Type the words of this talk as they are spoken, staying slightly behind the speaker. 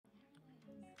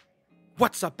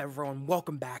What's up, everyone?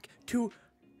 Welcome back to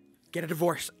Get a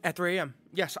Divorce at 3 a.m.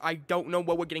 Yes, I don't know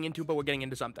what we're getting into, but we're getting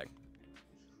into something.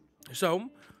 So,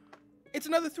 it's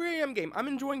another 3 a.m. game. I'm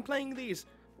enjoying playing these.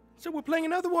 So we're playing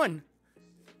another one.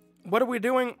 What are we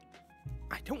doing?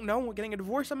 I don't know. We're getting a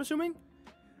divorce, I'm assuming?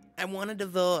 I want a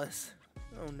divorce.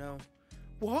 Oh, no.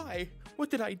 Why?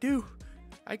 What did I do?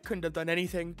 I couldn't have done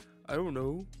anything. I don't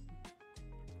know.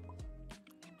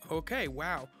 Okay,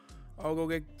 wow. I'll go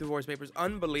get divorce papers.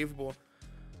 Unbelievable.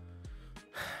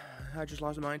 I just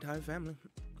lost my entire family.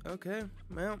 Okay,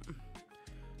 well.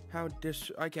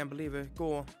 I can't believe it.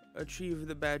 Goal. Achieve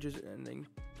the badges ending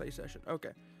play session. Okay.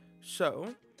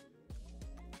 So,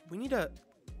 we need a,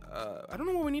 I don't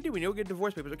know what we need to do. We need to get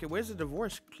divorce papers. Okay, where's the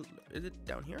divorce? Is it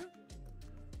down here?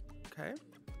 Okay.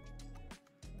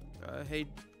 Hey,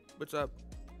 what's up?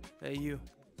 Hey, you.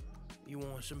 You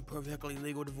want some perfectly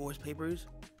legal divorce papers?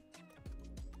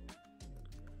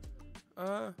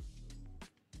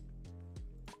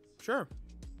 Sure.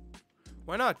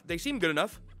 Why not? They seem good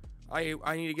enough. I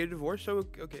need to get a divorce, so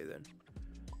okay then.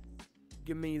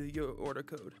 Give me your order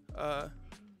code.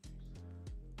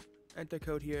 Enter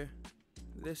code here.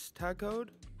 This tag code?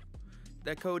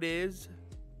 That code is...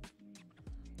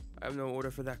 I have no order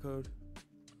for that code.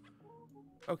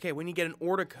 Okay, we need to get an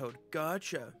order code.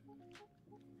 Gotcha.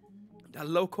 A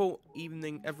local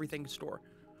evening everything store.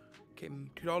 Okay,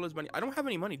 $2 money. I don't have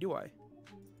any money, do I?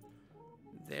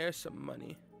 There's some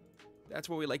money. That's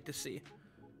what we like to see.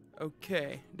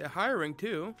 Okay, they're hiring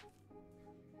too.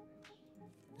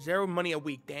 0 money a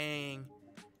week. Dang.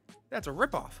 That's a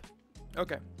ripoff.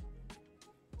 Okay.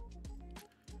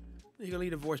 Legally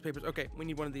divorce papers. Okay, we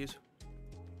need one of these.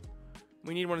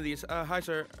 We need one of these. Hi,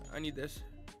 sir. I need this.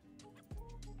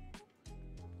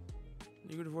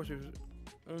 Legal divorce papers.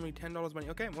 Only $10 money.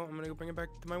 Okay, well, I'm gonna go bring it back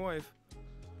to my wife.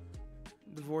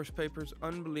 Divorce papers.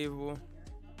 Unbelievable.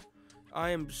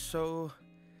 I'm so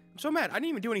mad. I didn't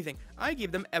even do anything. I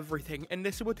gave them everything, and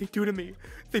this is what they do to me.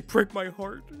 They break my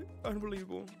heart.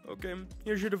 Unbelievable. Okay,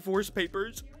 here's your divorce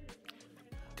papers.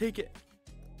 Take it.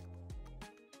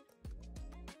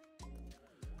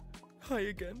 Hi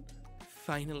again.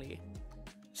 Finally.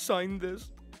 Sign this.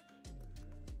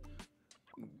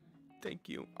 Thank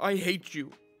you. I hate you.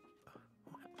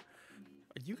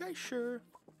 Are you guys sure?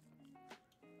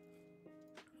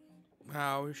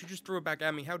 Wow, she just threw it back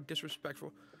at me. How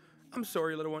disrespectful. I'm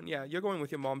sorry, little one. Yeah, you're going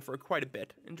with your mom for quite a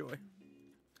bit. Enjoy.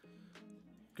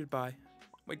 Goodbye.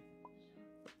 Wait.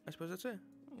 I suppose that's it.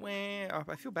 Well,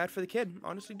 I feel bad for the kid.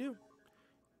 Honestly do.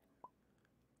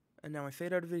 And now I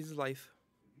fade out of his life.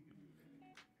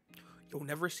 You'll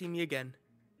never see me again.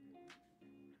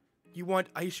 You want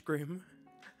ice cream?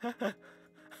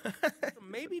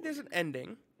 Maybe there's an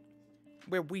ending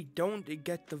where we don't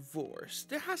get divorced.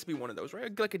 There has to be one of those,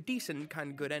 right? Like a decent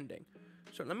kind of good ending.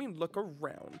 So let me look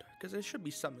around, because there should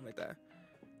be something like that.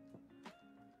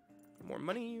 More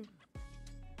money.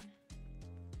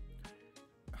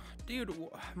 Dude,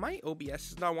 my OBS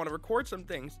does not want to record some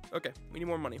things. Okay, we need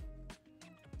more money.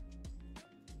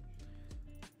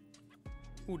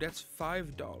 Ooh, that's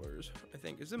 $5, I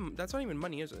think. That's not even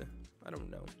money, is it? I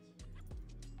don't know.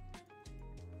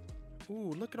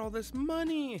 Ooh, look at all this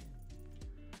money.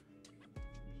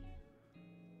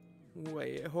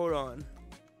 Wait, hold on.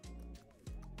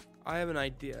 I have an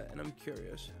idea, and I'm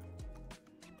curious.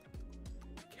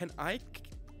 Can I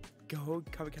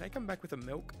come back with a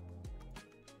milk?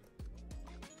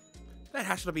 That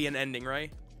has to be an ending,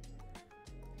 right?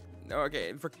 No,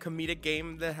 okay, for comedic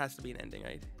game, that has to be an ending,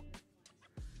 right?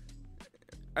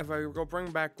 If I go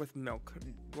bring back with milk,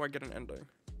 do I get an ending?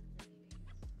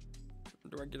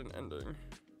 Do I get an ending?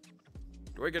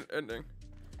 Do I get an ending?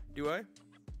 Do I?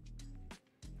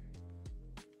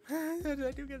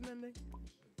 I do get an ending.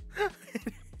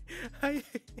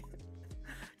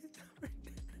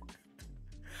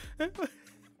 Did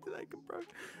I confirm?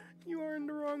 You are in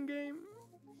the wrong game.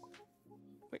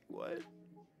 Wait, what?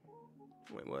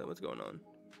 Wait, what? What's going on?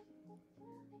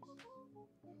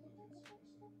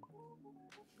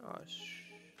 Oh,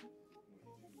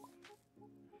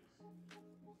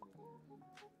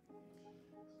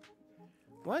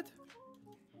 What?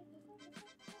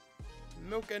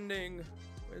 Milk ending.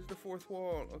 Where's the fourth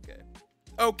wall? Okay.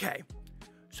 Okay.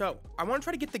 So, I want to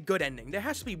try to get the good ending. There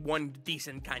has to be one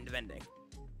decent kind of ending.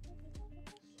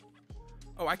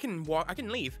 Oh, I can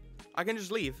leave. I can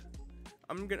just leave.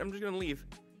 I'm just gonna leave.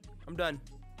 I'm done.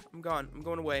 I'm gone. I'm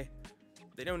going away.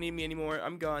 They don't need me anymore.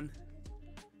 I'm gone.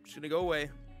 I'm just gonna go away.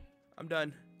 I'm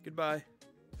done. Goodbye.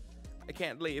 I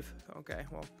can't leave. Okay,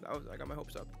 well, I got my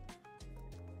hopes up.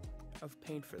 I've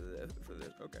paid for this.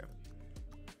 Okay.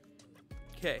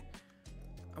 Okay.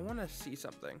 I want to see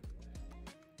something.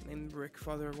 Named Rick,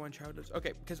 father of one child.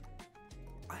 Okay, because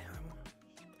I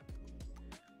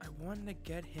want to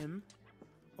get him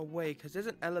away because there's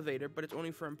an elevator, but it's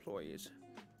only for employees.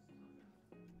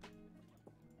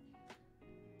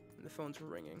 And the phone's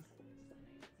ringing.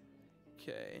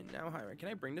 Okay, now Hiram, can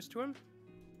I bring this to him?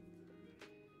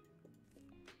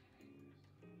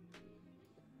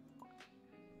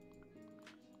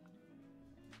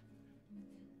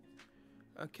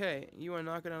 Okay, you are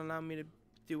not going to allow me to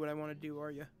do what I want to do, are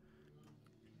you?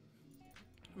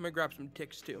 I'm going to grab some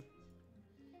ticks, too.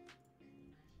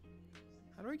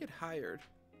 How do I get hired?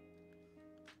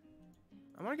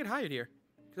 I want to get hired here.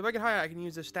 Because if I get hired, I can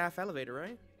use the staff elevator,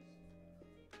 right?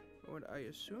 What I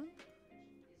assume?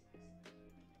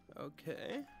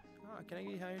 Okay. Oh, can I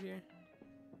get hired here?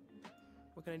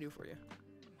 What can I do for you?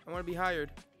 I want to be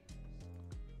hired.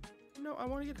 No, I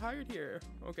want to get hired here.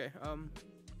 Okay,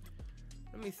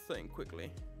 let me think quickly.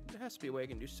 There has to be a way I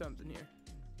can do something here.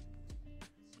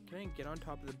 Can I get on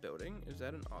top of the building? Is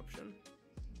that an option?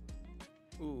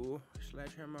 Ooh,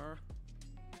 sledgehammer.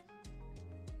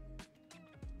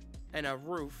 And a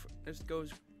roof. This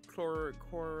goes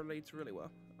correlates really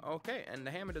well. Okay, and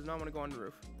the hammer does not want to go on the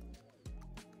roof.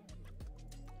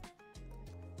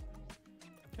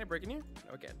 Can I break in here?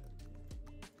 Okay.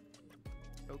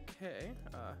 Okay.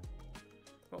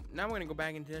 Well, now we're gonna go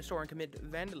back into the store and commit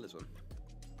vandalism.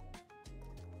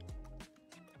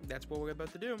 That's what we're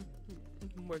about to do.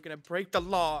 We're gonna break the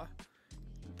law.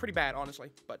 Pretty bad, honestly,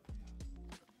 but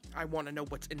I want to know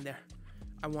what's in there.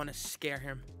 I want to scare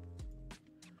him.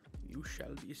 You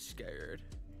shall be scared.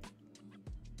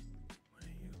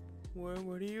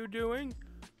 What are you doing?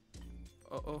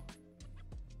 Uh-oh.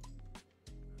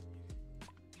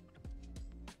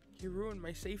 You ruined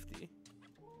my safety.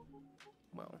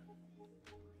 Well.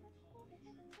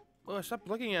 Oh, stop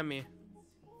looking at me.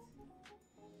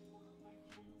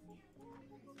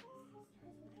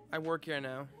 I work here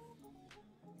now.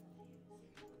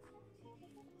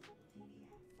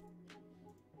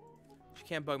 She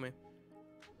can't bug me.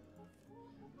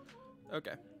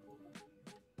 Okay.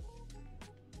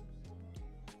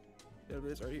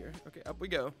 It's right here. Okay, up we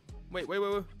go. Wait.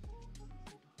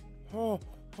 Oh,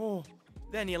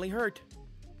 that nearly hurt.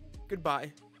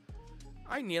 Goodbye.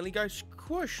 I nearly got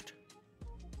squished.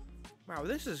 Wow,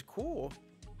 this is cool.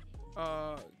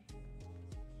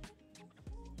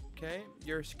 Okay,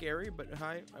 you're scary, but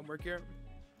hi, I work here.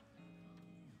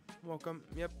 Welcome.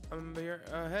 Yep, I'm here.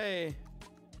 Hey.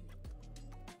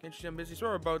 Can't you see I'm busy?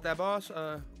 Sorry about that, boss.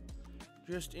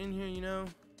 Just in here, you know.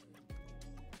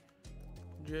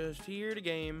 Just here to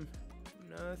game.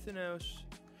 Nothing else.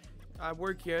 I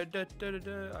work here.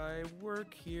 I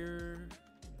work here.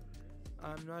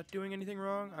 I'm not doing anything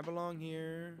wrong. I belong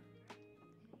here.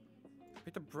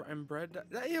 Pick the bread.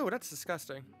 Ew, that's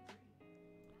disgusting.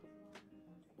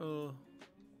 Oh.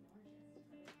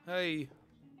 Hey.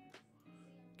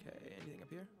 Okay, anything up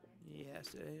here?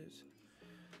 Yes, it is.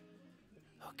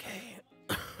 Okay.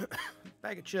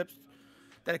 Bag of chips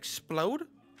that explode?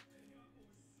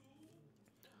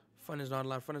 Fun is not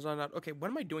allowed. Fun is not allowed. Okay, what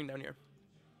am I doing down here?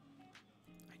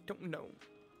 I don't know.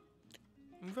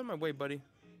 Move out of my way, buddy.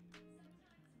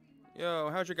 Yo,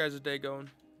 how's your guys' day going?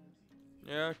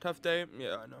 Yeah, tough day?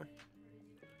 Yeah, I know.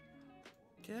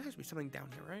 There has to be something down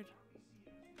here, right?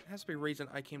 There has to be a reason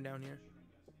I came down here.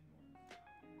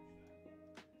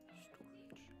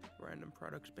 Storage. Random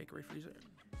products, bakery, freezer.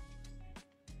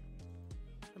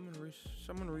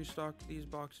 Someone restock these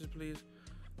boxes, please.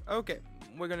 Okay,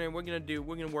 we're gonna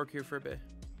work here for a bit.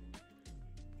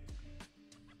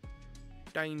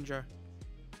 Danger.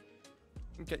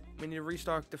 Okay, we need to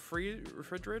restock the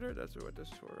refrigerator. That's what this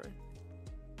is for, right?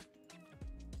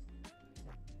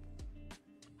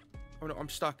 Oh no, I'm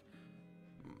stuck.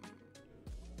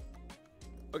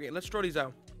 Okay, let's throw these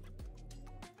out.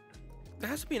 There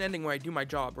has to be an ending where I do my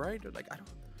job, right? Like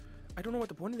I don't know what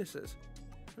the point of this is.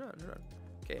 No.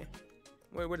 Okay,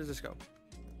 where does this go?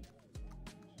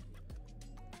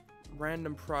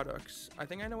 Random products. I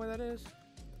think I know where that is.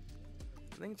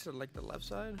 I think it's like the left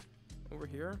side over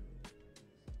here.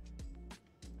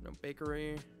 No,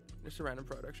 bakery. This is random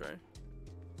products, right?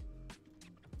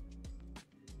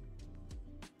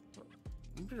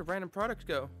 Where did the random products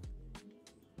go?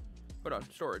 Hold on,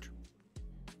 storage.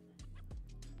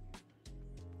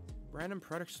 Random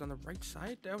products is on the right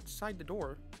side? Outside the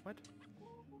door. What?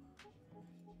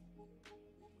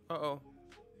 Uh-oh.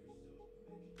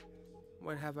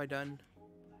 What have I done?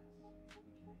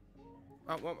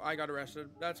 Oh, well, I got arrested.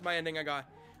 That's my ending I got.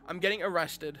 I'm getting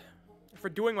arrested for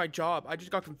doing my job. I just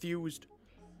got confused.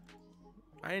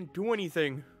 I didn't do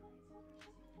anything.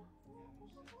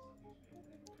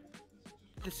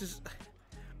 This is...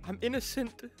 I'm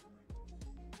innocent.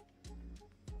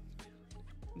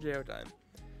 Jail time.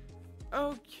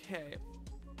 Okay.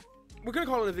 We're gonna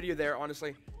call it a video there,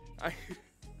 honestly. I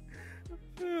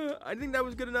think that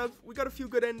was good enough. We got a few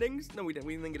good endings. No, we didn't.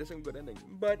 We didn't get a single good ending.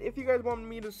 But if you guys want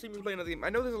me to see me play another game, I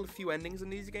know there's a few endings in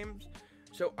these games,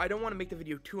 so I don't want to make the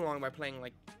video too long by playing,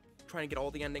 like, trying to get all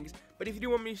the endings. But if you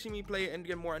do want me to see me play and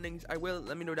get more endings, I will.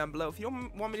 Let me know down below. If you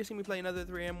don't want me to see me play another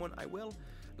 3am one, I will.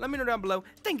 Let me know down below.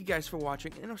 Thank you guys for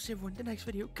watching, and I'll see everyone in the next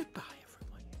video. Goodbye.